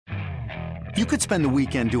You could spend the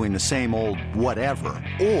weekend doing the same old whatever,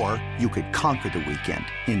 or you could conquer the weekend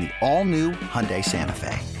in the all-new Hyundai Santa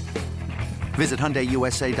Fe. Visit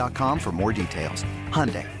HyundaiUSA.com for more details.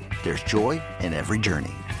 Hyundai, there's joy in every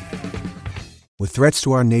journey. With threats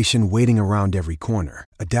to our nation waiting around every corner,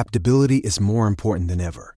 adaptability is more important than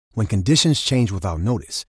ever. When conditions change without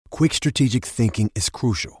notice, quick strategic thinking is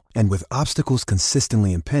crucial. And with obstacles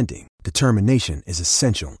consistently impending, determination is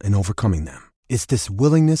essential in overcoming them. It's this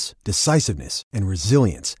willingness, decisiveness, and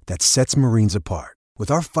resilience that sets Marines apart. With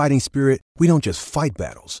our fighting spirit, we don't just fight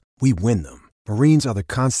battles, we win them. Marines are the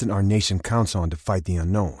constant our nation counts on to fight the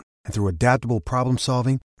unknown. And through adaptable problem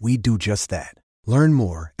solving, we do just that. Learn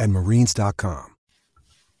more at marines.com.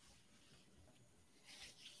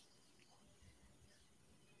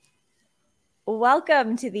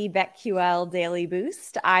 Welcome to the BetQL Daily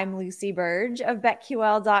Boost. I'm Lucy Burge of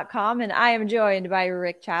BetQL.com, and I am joined by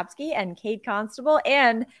Rick Chapsky and Kate Constable.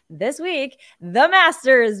 And this week, the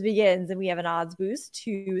Masters begins, and we have an odds boost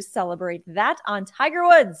to celebrate that on Tiger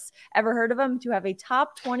Woods. Ever heard of him? To have a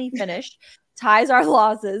top 20 finish. Ties our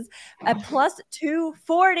losses at plus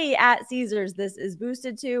 240 at Caesars. This is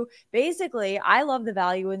boosted to. Basically, I love the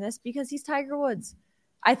value in this because he's Tiger Woods.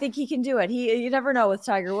 I think he can do it. You never know with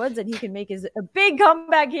Tiger Woods, and he can make a big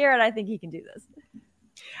comeback here, and I think he can do this.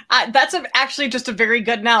 That's actually just a very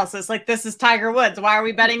good analysis. Like, this is Tiger Woods. Why are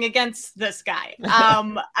we betting against this guy?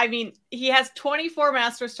 I mean, he has 24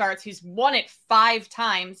 Masters starts. He's won it 5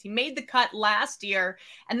 times. He made the cut last year,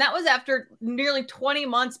 and that was after nearly 20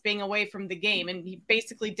 months being away from the game. And he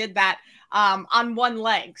basically did that on one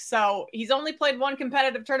leg. So he's only played one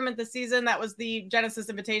competitive tournament this season. That was the Genesis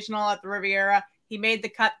Invitational at the Riviera. He made the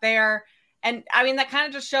cut there. And I mean, that kind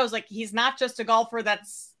of just shows like he's not just a golfer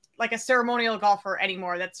that's like a ceremonial golfer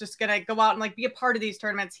anymore. That's just going to go out and like be a part of these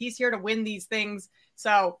tournaments. He's here to win these things.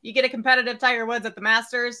 So you get a competitive Tiger Woods at the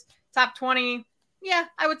Masters, top 20. Yeah,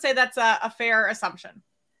 I would say that's a fair assumption.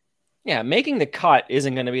 Yeah, making the cut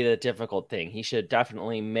isn't going to be the difficult thing. He should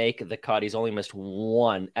definitely make the cut. He's only missed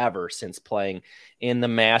one ever since playing in the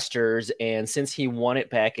Masters. And since he won it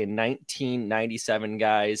back in 1997,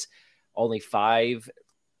 guys, only 5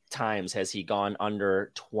 times has he gone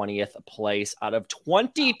under 20th place out of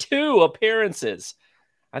 22 appearances.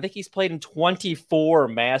 I think he's played in 24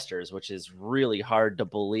 Masters, which is really hard to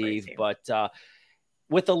believe. Crazy. But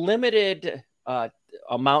with a limited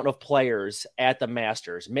amount of players at the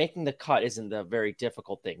Masters, making the cut isn't the very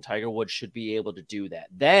difficult thing. Tiger Woods should be able to do that.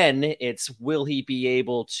 Then it's, will he be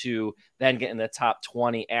able to then get in the top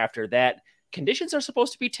 20 after that? Conditions are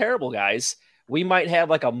supposed to be terrible, guys. We might have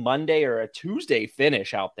like a Monday or a Tuesday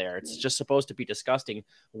finish out there. It's just supposed to be disgusting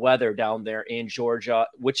weather down there in Georgia,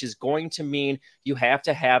 which is going to mean you have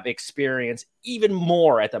to have experience even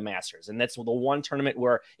more at the Masters. And that's the one tournament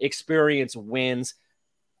where experience wins.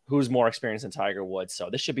 Who's more experienced than Tiger Woods? So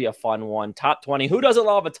this should be a fun one. Top 20. Who doesn't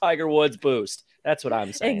love a Tiger Woods boost? That's what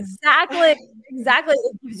I'm saying. Exactly.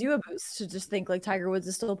 It gives you a boost to just think like Tiger Woods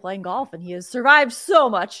is still playing golf and he has survived so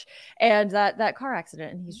much. And that car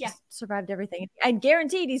accident, and he's just survived everything. And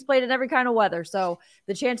guaranteed he's played in every kind of weather. So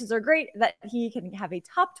the chances are great that he can have a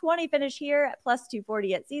top 20 finish here at plus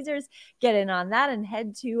 240 at Caesars. Get in on that and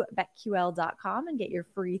head to BetQL.com and get your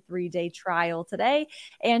free 3-day trial today.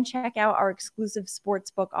 And check out our exclusive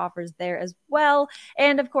sportsbook offers there as well.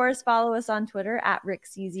 And of course, follow us on Twitter at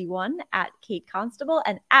RickCZ1, at Kate Constable,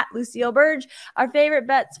 and at Lucille Burge. Our favorite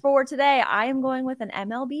bets for today, I am going with an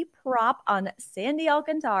MLB prop on Sandy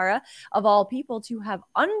Alcantara, of all people, to have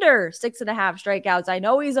under 6.5 strikeouts. I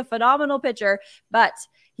know he's a phenomenal pitcher, but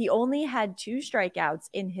he only had 2 strikeouts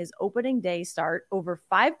in his opening day start over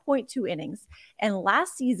 5.2 innings. And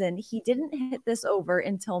last season, he didn't hit this over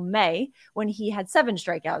until May when he had 7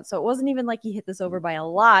 strikeouts. So it wasn't even like he hit this over by a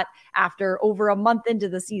lot after over a month into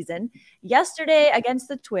the season. Yesterday against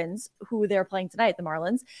the Twins, who they're playing tonight, the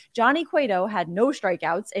Marlins, Johnny Cueto had no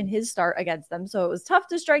strikeouts in his start against them. So it was tough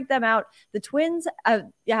to strike them out. The Twins have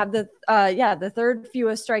the third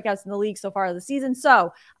fewest strikeouts in the league so far of the season.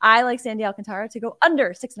 So I like Sandy Alcantara to go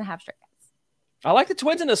under 6.5 strikeouts. I like the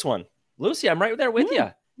Twins in this one. Lucy, I'm right there with you.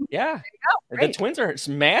 Yeah. The Twins are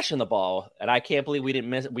smashing the ball, and I can't believe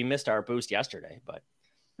we missed our boost yesterday, but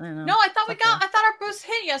no, I thought our boost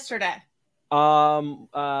hit yesterday.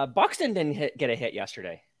 Buxton didn't get a hit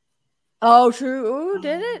yesterday. Oh, true. Ooh,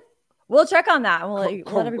 did it? We'll check on that. And we'll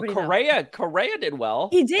let everybody know. Correa did well.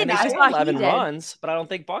 He did. And they scored 11 runs, but I don't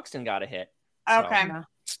think Buxton got a hit. Okay. So.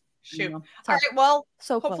 Shoot. All right. Well,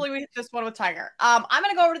 so hopefully we hit this one with Tiger. I'm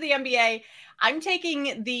going to go over to the NBA. I'm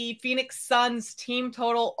taking the Phoenix Suns team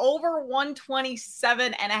total over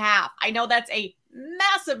 127.5. I know that's a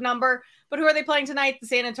massive number, but who are they playing tonight? The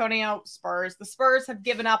San Antonio Spurs. The Spurs have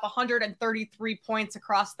given up 133 points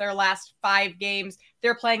across their last 5 games.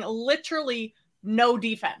 They're playing literally no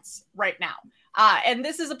defense right now. And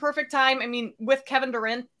this is a perfect time. I mean, with Kevin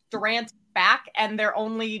Durant back and they're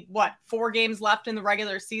only 4 games left in the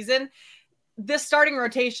regular season, this starting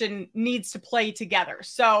rotation needs to play together.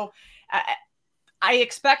 So I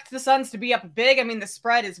expect the Suns to be up big. I mean, the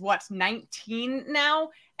spread is 19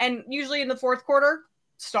 now, and usually in the fourth quarter,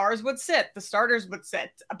 the starters would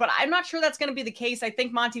sit, but I'm not sure that's going to be the case. I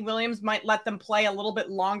think Monty Williams might let them play a little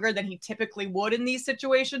bit longer than he typically would in these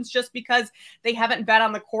situations, just because they haven't been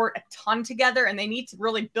on the court a ton together and they need to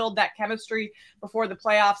really build that chemistry before the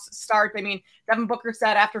playoffs start. I mean, Devin Booker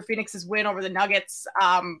said after Phoenix's win over the Nuggets,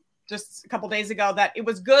 just a couple days ago, that it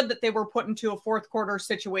was good that they were put into a fourth quarter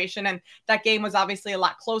situation. And that game was obviously a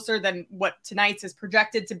lot closer than what tonight's is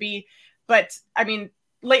projected to be. But I mean,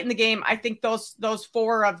 late in the game, I think those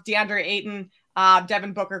 4 of DeAndre Ayton,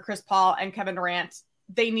 Devin Booker, Chris Paul, and Kevin Durant,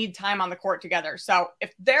 they need time on the court together. So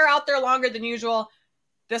if they're out there longer than usual,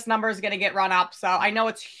 this number is going to get run up. So I know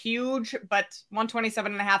it's huge, but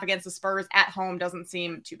 127.5 against the Spurs at home doesn't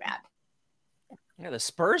seem too bad. Yeah, the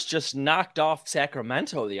Spurs just knocked off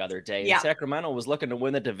Sacramento the other day. Yeah. And Sacramento was looking to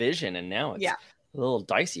win the division, and now it's a little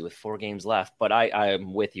dicey with 4 games left. But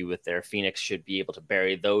I'm with you with there. Phoenix should be able to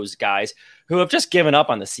bury those guys who have just given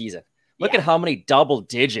up on the season. Look at how many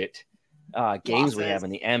double-digit games we have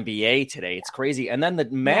in the NBA today. It's crazy. And then the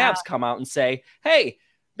Mavs come out and say, hey,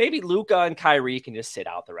 maybe Luka and Kyrie can just sit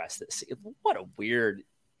out the rest of the season. What a weird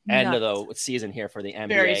end of the season here for the NBA.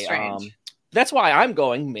 Very strange. That's why I'm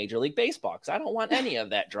going Major League Baseball, because I don't want any of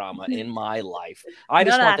that drama in my life. I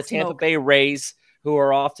just want the Tampa Bay Rays, who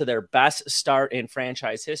are off to their best start in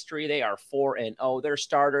franchise history. They are 4-0. Their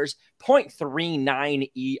starters,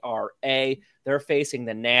 0.39 ERA. They're facing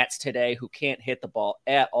the Nats today, who can't hit the ball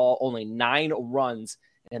at all. Only 9 runs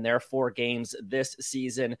in their 4 games this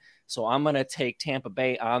season. So I'm going to take Tampa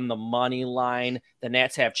Bay on the money line. The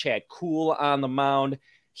Nats have Chad Kuhl on the mound.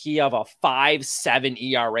 He have a 5.7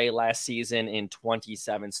 ERA last season in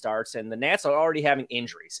 27 starts, and the Nats are already having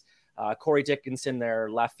injuries. Corey Dickinson, their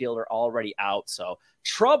left fielder, already out. So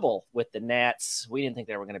trouble with the Nats. We didn't think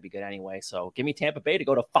they were going to be good anyway. So give me Tampa Bay to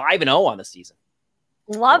go to 5-0 on the season.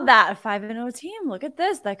 Love that. A 5-0 team. Look at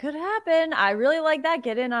this. That could happen. I really like that.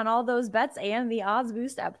 Get in on all those bets and the odds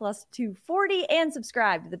boost at +240, and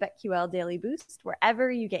subscribe to the BetQL Daily Boost wherever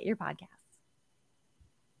you get your podcasts.